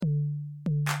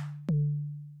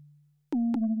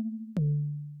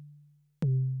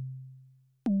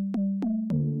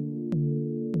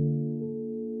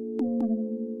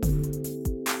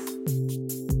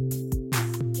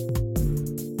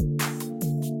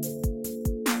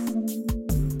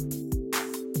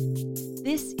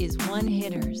This is One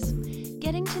Hitters,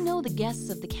 getting to know the guests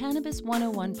of the Cannabis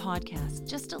 101 podcast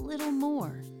just a little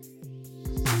more.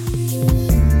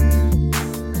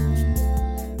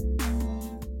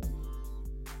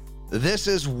 This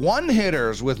is One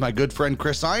Hitters with my good friend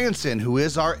Chris Ianson, who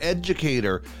is our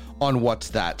educator on What's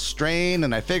That Strain,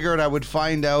 and I figured I would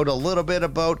find out a little bit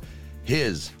about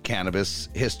his cannabis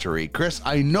history. Chris,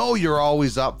 I know you're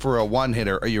always up for a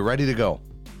one-hitter. Are you ready to go?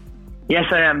 Yes,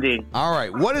 I am, Dean. All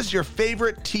right. What is your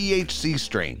favorite THC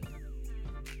strain?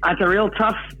 That's a real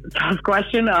tough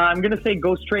question. I'm going to say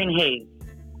Ghost Strain Haze.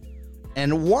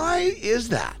 And why is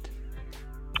that?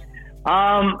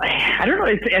 I don't know.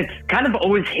 It's kind of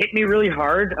always hit me really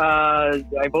hard. I've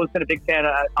always been a big fan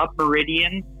of Up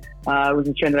Meridian. It was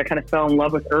a strain that I kind of fell in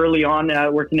love with early on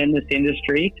working in this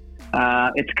industry.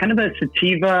 It's kind of a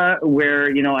sativa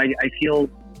where, I feel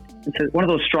it's one of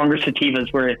those stronger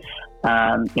sativas where,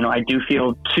 I do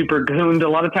feel super gooned. A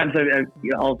lot of times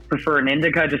I'll prefer an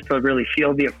indica just to really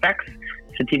feel the effects.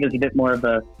 Sativa is a bit more of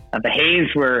a haze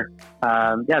where,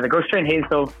 the Ghost Strain Haze,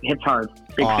 though, hits hard.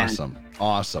 Big fan.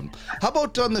 Awesome. How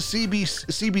about on the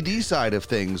CBD side of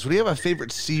things? Do you have a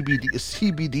favorite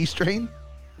CBD strain?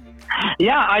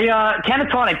 Yeah,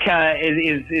 Canatonic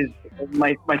is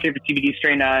my favorite CBD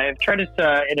strain. I've tried it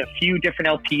in a few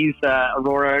different LPs.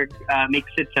 Aurora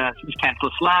makes it, just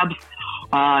Tantalus Labs.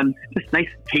 Just nice,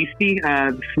 tasty,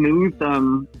 smooth.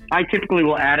 I typically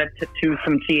will add it to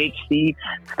some THC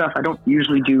stuff. I don't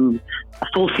usually do a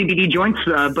full CBD joints,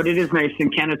 but it is nice,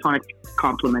 and Canatonic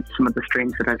complements some of the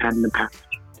strains that I've had in the past.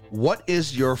 What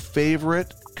is your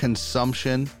favorite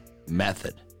consumption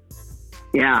method?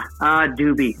 Yeah,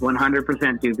 doobie,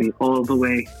 100% doobie, all the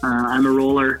way. I'm a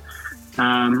roller.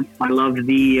 I love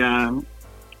the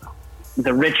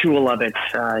ritual of it.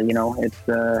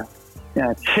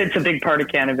 It's a big part of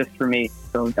cannabis for me.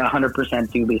 So 100%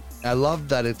 doobie. I love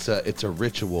that it's a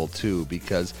ritual too,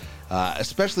 because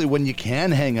especially when you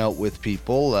can hang out with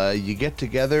people, you get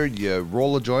together, you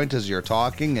roll a joint as you're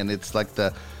talking, and it's like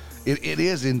it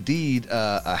is indeed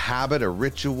a habit, a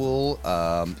ritual,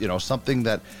 something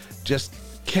that just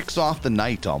kicks off the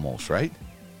night almost, right?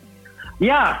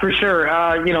 Yeah, for sure.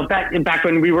 Back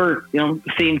when we were,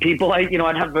 seeing people, I'd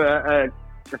have a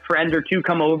friend or two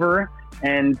come over.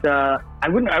 And I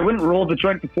wouldn't roll the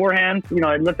joint beforehand.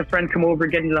 I'd let the friend come over,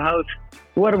 get into the house.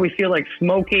 What do we feel like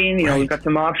smoking? Right. We've got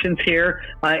some options here.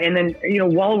 And then,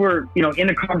 while we're, in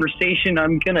a conversation,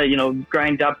 I'm going to,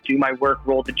 grind up, do my work,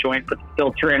 roll the joint, put the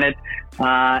filter in it.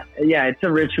 It's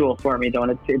a ritual for me, though.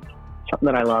 And it's something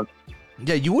that I love.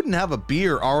 Yeah, you wouldn't have a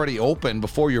beer already open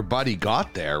before your buddy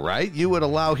got there, right? You would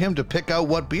allow him to pick out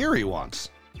what beer he wants.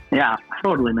 Yeah,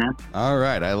 totally, man. All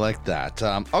right, I like that.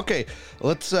 Okay,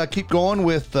 let's keep going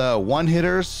with one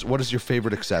hitters. What is your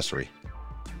favorite accessory?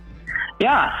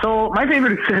 Yeah, so my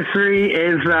favorite accessory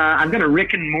is I've got a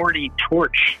Rick and Morty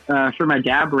torch for my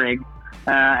dab rig,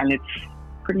 and it's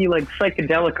pretty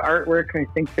psychedelic artwork. I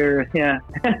think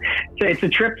it's a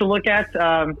trip to look at.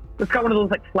 It's got one of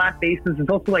those flat bases. It's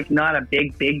also not a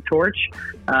big torch.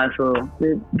 So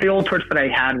the old torch that I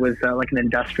had was an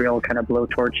industrial kind of blow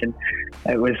torch, and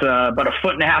it was about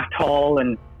 1.5 feet tall.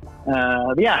 And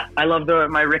I love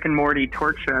my Rick and Morty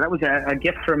torch. That was a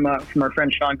gift from our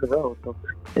friend Sean Garreau. So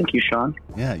thank you, Sean.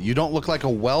 Yeah, you don't look like a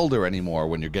welder anymore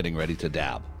when you're getting ready to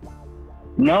dab.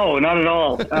 No, not at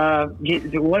all.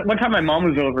 One time my mom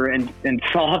was over and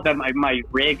saw that my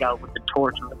rig out with the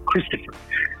torch. I was like, Christopher,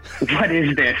 what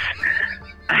is this?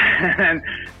 And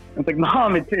I was like,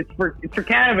 Mom, it's for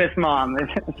cannabis, Mom.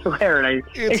 I swear. And I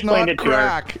explained it to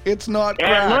her. It's not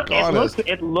crack.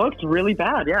 It looked really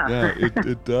bad. Yeah. Yeah,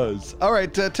 it does. All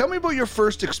right, tell me about your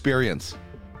first experience.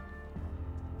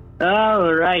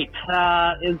 All right,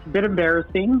 it's a bit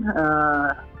embarrassing.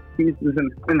 He was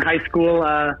in high school.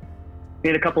 Me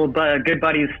and a couple of good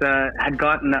buddies had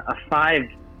gotten a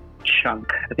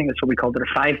 5-chunk. I think that's what we called it, a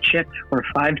 5-chip or a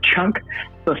 5-chunk.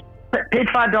 So paid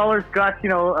 $5, got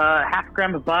half a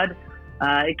gram of bud.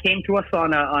 It came to us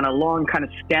on a long kind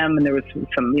of stem, and there was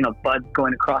some bud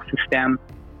going across the stem.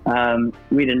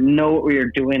 We didn't know what we were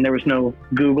doing. There was no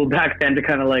Google back then to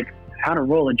kind of how to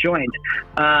roll a joint.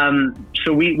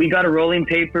 So we got a rolling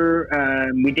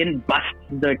paper. We didn't bust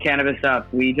the cannabis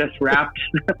up. We just wrapped.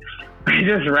 We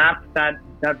just wrapped that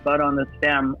bud on the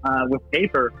stem with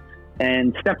paper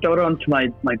and stepped out onto my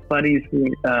buddy's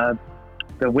the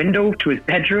window to his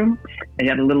bedroom, and he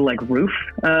had a little roof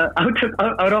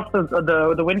out off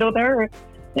the window there,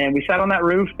 and we sat on that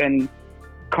roof and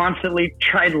constantly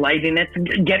tried lighting it,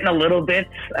 getting a little bit.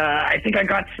 I think I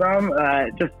got some.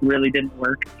 It just really didn't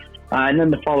work. And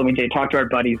then the following day, talked to our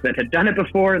buddies that had done it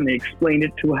before, and they explained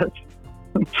it to us.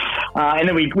 And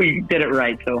then we did it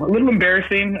right. So a little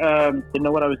embarrassing. Didn't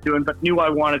know what I was doing, but knew I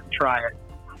wanted to try it.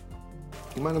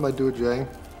 You mind if I do it, Jay?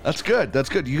 That's good. That's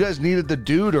good. You guys needed the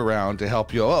dude around to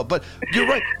help you out. But you're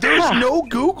right. There's no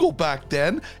Google back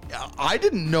then. I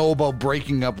didn't know about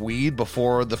breaking up weed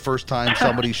before the first time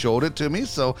somebody showed it to me.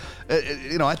 So,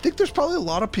 I think there's probably a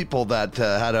lot of people that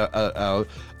had a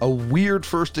weird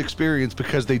first experience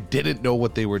because they didn't know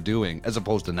what they were doing as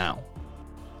opposed to now.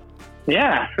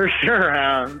 Yeah, for sure.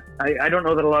 I don't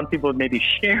know that a lot of people would maybe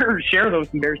share those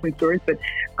embarrassing stories, but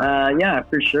yeah,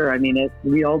 for sure. I mean,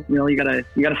 we all, you gotta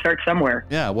start somewhere.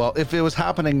 Yeah. Well, if it was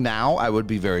happening now, I would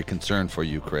be very concerned for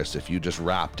you, Chris, if you just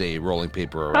wrapped a rolling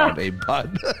paper around a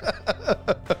bud.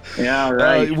 Yeah,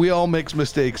 right. We all make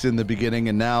mistakes in the beginning,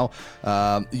 and now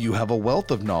you have a wealth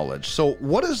of knowledge. So,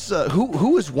 what is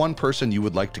who is one person you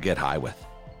would like to get high with?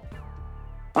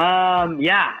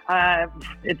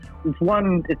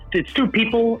 It's two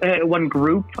people, one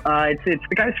group. It's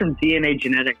the guys from DNA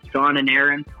Genetics, John and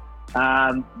Aaron.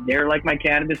 They're like my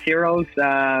cannabis heroes.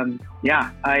 I've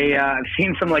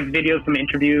seen some like videos, some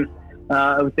interviews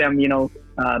with them,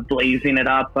 blazing it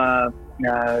up.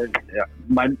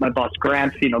 My boss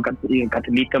Grant, got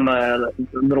to meet them a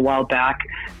little while back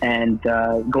and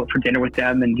go for dinner with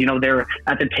them, and they're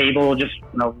at the table just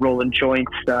rolling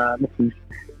joints. This is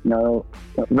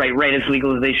right as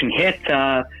legalization hit.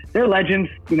 They're legends.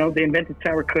 They invented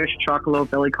Sour Kush, Chocolate,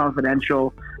 Belly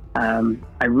Confidential.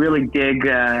 I really dig,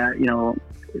 how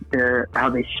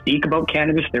they speak about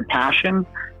cannabis, their passion.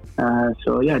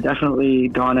 So yeah, definitely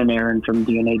Don and Aaron from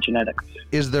DNA Genetics.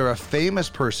 Is there a famous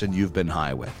person you've been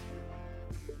high with?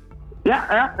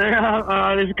 Yeah,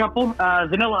 there's a couple.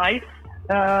 Vanilla Ice.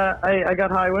 I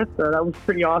got high with. That was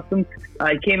pretty awesome.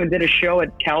 I came and did a show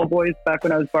at Cowboys back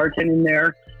when I was bartending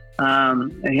there.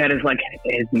 And he had his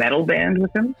metal band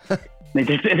with him. They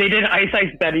did Ice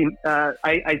Ice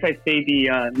Baby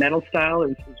metal style.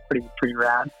 It was pretty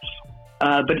rad.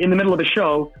 But in the middle of the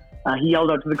show, he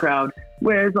yelled out to the crowd,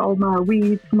 "Where's all my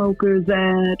weed smokers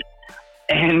at?"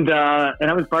 And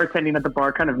I was bartending at the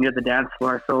bar, kind of near the dance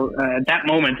floor. So at that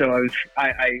moment,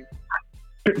 I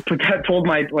told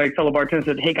my fellow bartenders,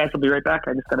 said, "Hey guys, I'll be right back.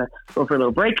 I just gotta go for a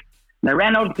little break." And I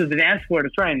ran out to the dance floor to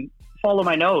try and follow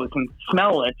my nose and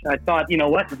smell it. I thought,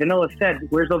 Vanilla said,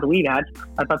 "Where's all the weed at?"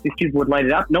 I thought these people would light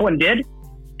it up. No one did, which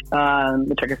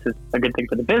I guess is a good thing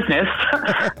for the business.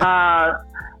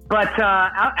 But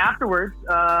afterwards,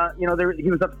 he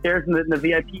was upstairs in the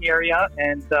VIP area,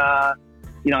 and I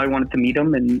wanted to meet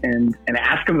him and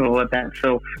ask him about that.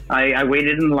 So I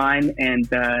waited in line and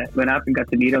went up and got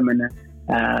to meet him and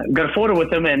got a photo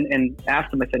with him and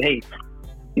asked him. I said, "Hey,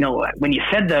 when you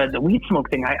said the weed smoke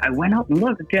thing, I went out and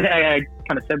looked. I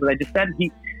kind of said what I just said.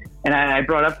 I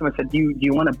brought up to him. I said, "Do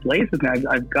you want to blaze with me?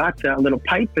 I've got a little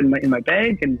pipe in my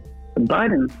bag and some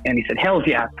bud." And he said, "Hell's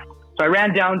yeah!" So I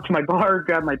ran down to my bar,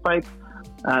 grabbed my pipe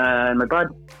and my bud,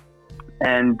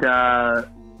 and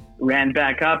ran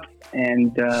back up.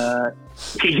 And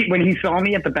when he saw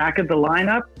me at the back of the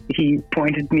lineup, he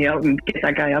pointed me out and "Get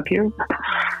that guy up here."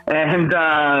 And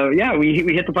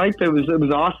we hit the pipe. It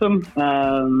was awesome.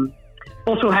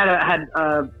 Also had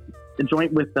a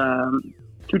joint with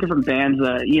two different bands.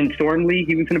 Ian Thornley,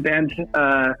 he was in a band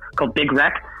called Big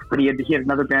Wreck, but he had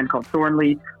another band called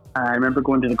Thornley. I remember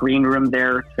going to the green room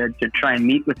there to try and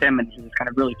meet with him, and he was kind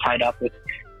of really tied up with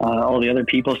all the other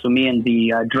people. So me and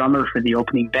the drummer for the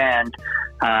opening band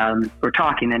were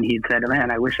talking, and he'd said, "Man,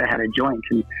 I wish I had a joint."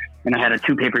 And I had a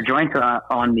 2-paper joint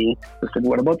on me. I said,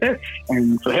 "What about this?"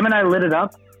 And so him and I lit it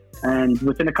up, and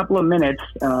within a couple of minutes,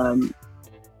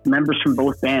 members from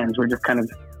both bands were just kind of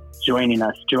joining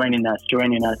us.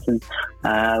 And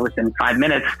within 5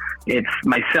 minutes, it's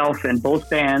myself and both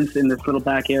bands in this little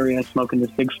back area smoking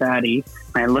this big fatty.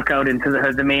 And I look out into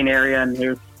the main area, and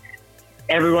there's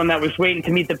everyone that was waiting to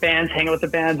meet the bands, hang out with the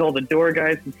bands, all the door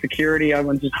guys and security.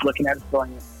 Everyone's just looking at us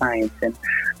going, "Science." And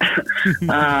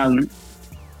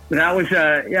that was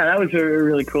a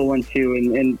really cool one too.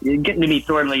 And getting to meet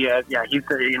Thornley, he's a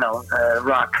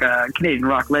Canadian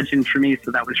rock legend for me.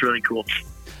 So that was really cool.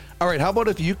 All right, how about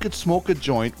if you could smoke a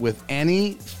joint with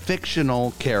any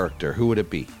fictional character, who would it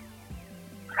be?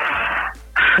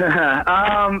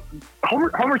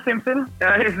 Homer Simpson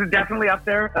is definitely up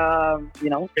there.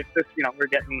 It's just, we're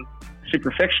getting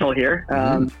super fictional here.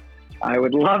 I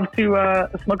would love to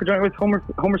smoke a joint with Homer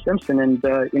Simpson and,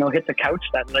 hit the couch,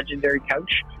 that legendary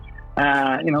couch.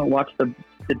 Watch the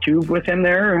tube with him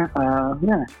there.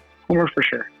 Homer for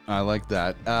sure. I like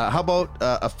that. How about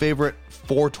a favorite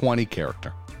 420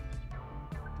 character?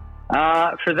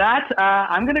 For that,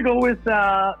 I'm going to go with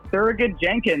Thurgood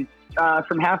Jenkins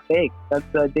from Half Baked. That's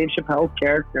Dave Chappelle's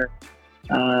character.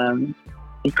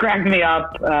 he cracked me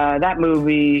up. That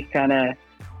movie kind of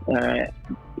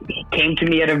came to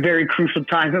me at a very crucial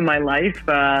time in my life.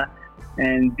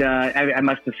 And I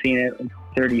must have seen it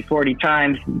 30, 40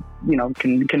 times,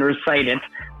 can recite it.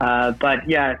 But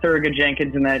yeah, Thurgood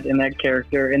Jenkins in that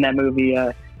character, in that movie,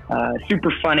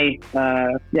 super funny.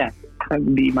 Yeah, that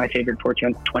would be my favorite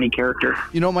 420 character.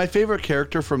 My favorite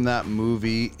character from that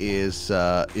movie is,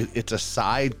 it's a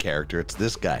side character. It's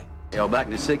this guy. Back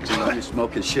in the 60s, he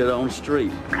smoking shit on the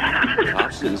street.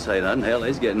 Cops didn't say nothing. Hell,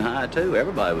 he's getting high, too.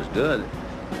 Everybody was doing it.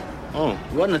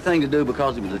 It wasn't a thing to do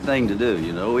because it was a thing to do,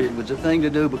 It was a thing to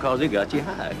do because it got you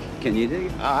high. Can you dig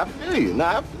it? I feel you.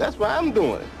 That's why I'm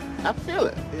doing it. I feel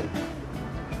it. Yeah.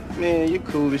 Man, you're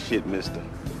cool as shit, mister.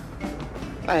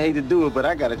 I hate to do it, but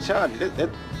I got to charge you.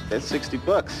 That's $60.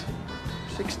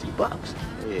 $60?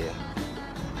 Yeah.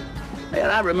 Man,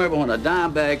 I remember when a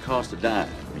dime bag cost a dime.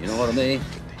 You know what I mean?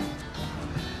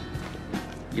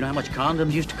 You know how much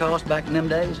condoms used to cost back in them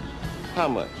days? How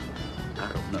much?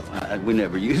 I don't know. We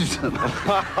never used them.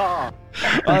 I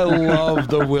love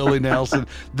the Willie Nelson.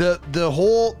 The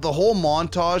whole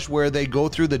montage where they go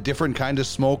through the different kind of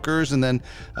smokers, and then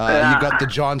you got the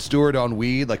Jon Stewart on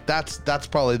weed. Like that's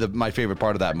probably my favorite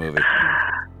part of that movie.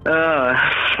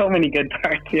 So many good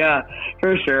parts. Yeah,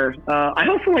 for sure. I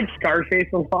also like Scarface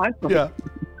a lot. Yeah.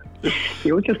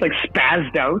 He was just like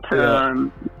spazzed out.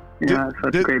 So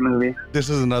it's a great movie. This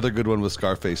is another good one with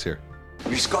Scarface here.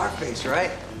 You're Scarface,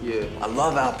 right? Yeah. I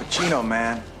love Al Pacino,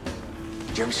 man.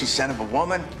 Did you ever see Son of a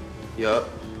Woman? Yup.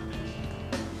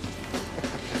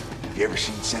 You ever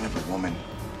seen Son of a Woman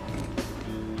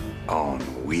on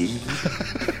weed?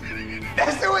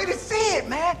 That's the way to see it,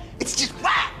 man. It's just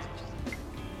whack.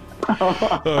 All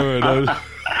right,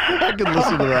 I can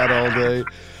listen to that all day.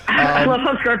 I love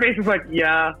how Scarface is like,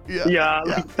 yeah.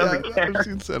 Doesn't care. I've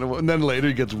seen Santa, and then later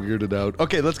he gets weirded out.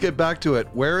 Okay, let's get back to it.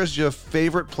 Where is your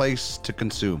favorite place to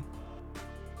consume?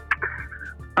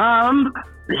 The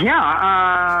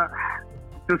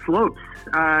slopes.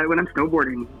 When I'm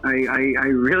snowboarding, I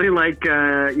really like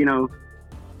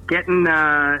getting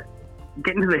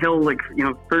to the hill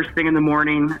first thing in the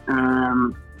morning.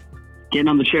 Getting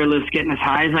on the chairlift, getting as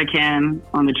high as I can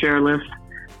on the chairlift.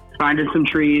 Finding some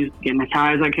trees, getting as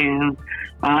high as I can,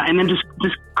 and then just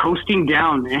coasting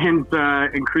down and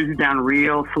cruising down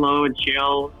real slow and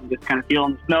chill, and just kind of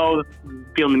feeling the snow,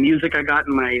 feeling the music I got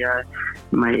in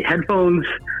my headphones.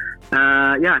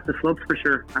 The slopes for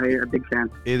sure. I'm a big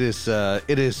fan. It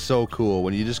is so cool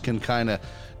when you just can kind of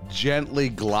gently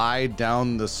glide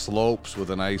down the slopes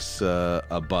with a nice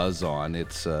a buzz on.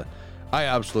 I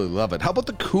absolutely love it. How about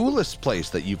the coolest place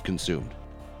that you've consumed?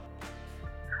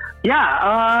 I've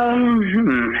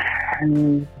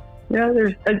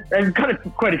got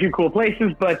quite a few cool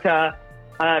places, but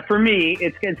for me,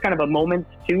 it's kind of a moment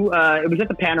too. It was at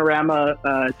the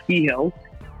Panorama Ski Hill,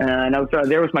 and I was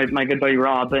there with my good buddy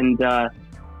Rob, and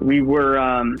we were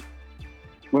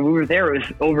when we were there. It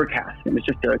was overcast. It was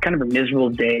just a kind of a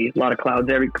miserable day. A lot of clouds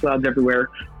everywhere.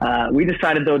 We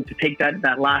decided though to take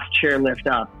that last chairlift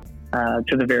up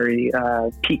to the very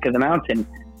peak of the mountain.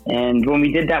 And when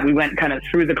we did that, we went kind of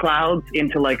through the clouds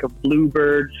into like a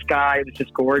bluebird sky. It was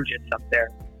just gorgeous up there.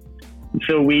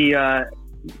 So we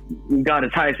got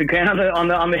as high as we can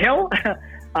on the hill,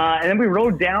 and then we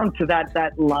rode down to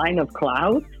that line of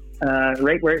clouds,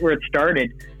 right where it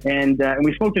started, and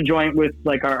we smoked a joint with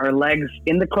like our legs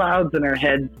in the clouds and our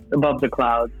heads above the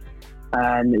clouds,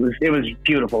 and it was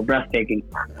beautiful, breathtaking.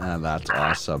 That's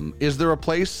awesome. Is there a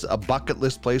bucket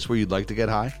list place where you'd like to get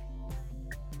high?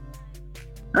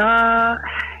 I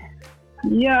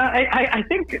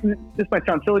think this might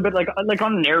sound silly, but like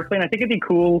on an airplane, I think it'd be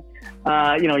cool.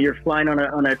 You're flying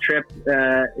on a trip,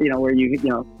 where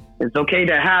it's okay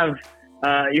to have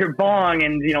your bong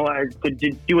and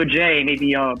to do a J,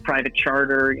 maybe a private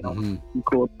charter.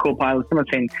 Cool pilots. I'm not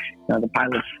saying the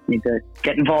pilots need to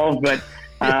get involved, but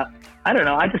I don't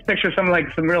know. I just picture some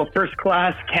real first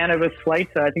class cannabis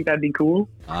flights. I think that'd be cool.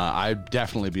 I'd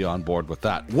definitely be on board with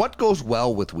that. What goes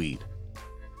well with weed?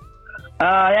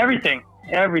 Everything.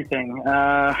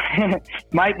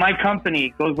 My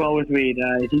company goes well with weed.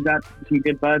 If you got some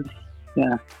good buds,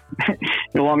 yeah,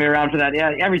 you'll want me around for that.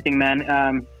 Yeah, everything,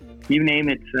 man. You name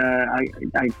it.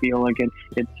 I feel like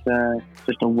it's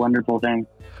just a wonderful thing.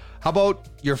 How about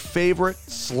your favorite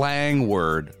slang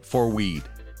word for weed?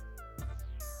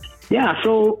 Yeah,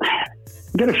 so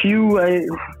I've got a few.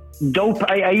 Dope.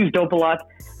 I use dope a lot.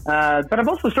 But I've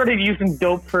also started using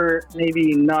dope for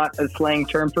maybe not a slang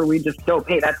term for weed, just dope.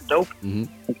 Hey, that's dope.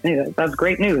 Mm-hmm. Hey, that's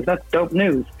great news. That's dope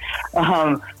news.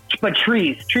 But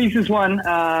trees is one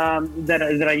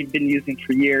that I've been using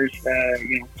for years.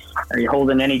 Are you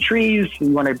holding any trees?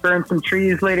 You want to burn some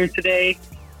trees later today?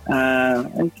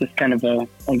 It's just kind of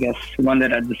I guess, one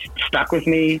that just stuck with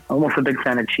me. I'm also a big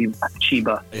fan of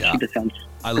Chiba. Yeah. Chiba sounds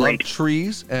I great. love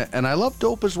trees, and I love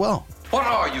dope as well. What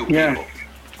are you Yeah. people?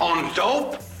 On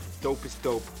dope? Dope is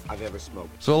dope I've ever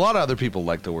smoked. So a lot of other people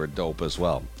like the word dope as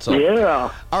well. So, Yeah.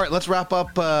 all right, let's wrap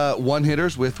up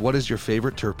one-hitters with what is your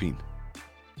favorite terpene?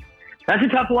 That's a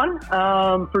tough one,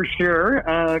 for sure.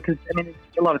 Because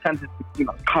a lot of times it's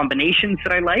combinations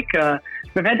that I like. If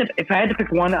I had to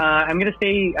pick one, I'm going to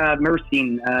say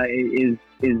myrcene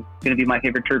is going to be my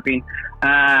favorite terpene.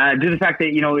 Due to the fact that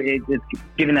it's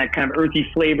given that kind of earthy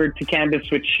flavor to cannabis,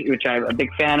 which I'm a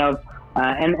big fan of.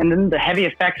 And then the heavy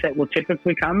effects that will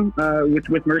typically come with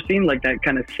myrcene, like that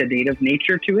kind of sedative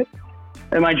nature to it.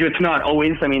 And mind you, it's not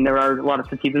always. There are a lot of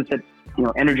sativas that,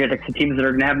 energetic sativas that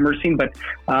are going to have myrcene, but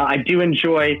I do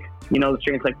enjoy,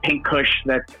 strains like Pink Kush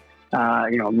that,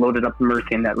 loaded up with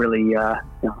myrcene that really,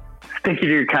 stick you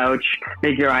to your couch,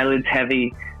 make your eyelids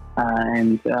heavy,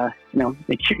 and,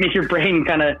 make your brain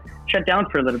kind of shut down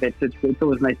for a little bit. It's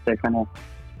always nice to kind of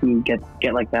get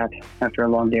like that after a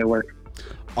long day of work.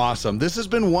 Awesome. This has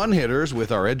been One Hitters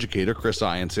with our educator, Chris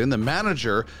Ianson, the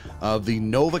manager of the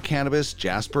Nova Cannabis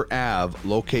Jasper Ave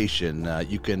location.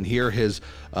 You can hear his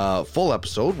full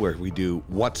episode where we do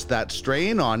What's That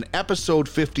Strain on episode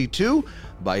 52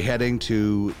 by heading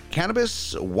to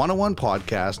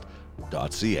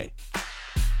cannabis101podcast.ca.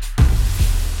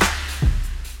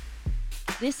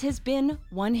 This has been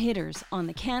One Hitters on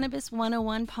the Cannabis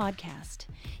 101 podcast.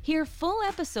 Hear full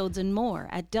episodes and more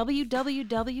at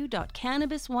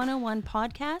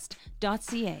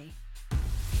www.cannabis101podcast.ca.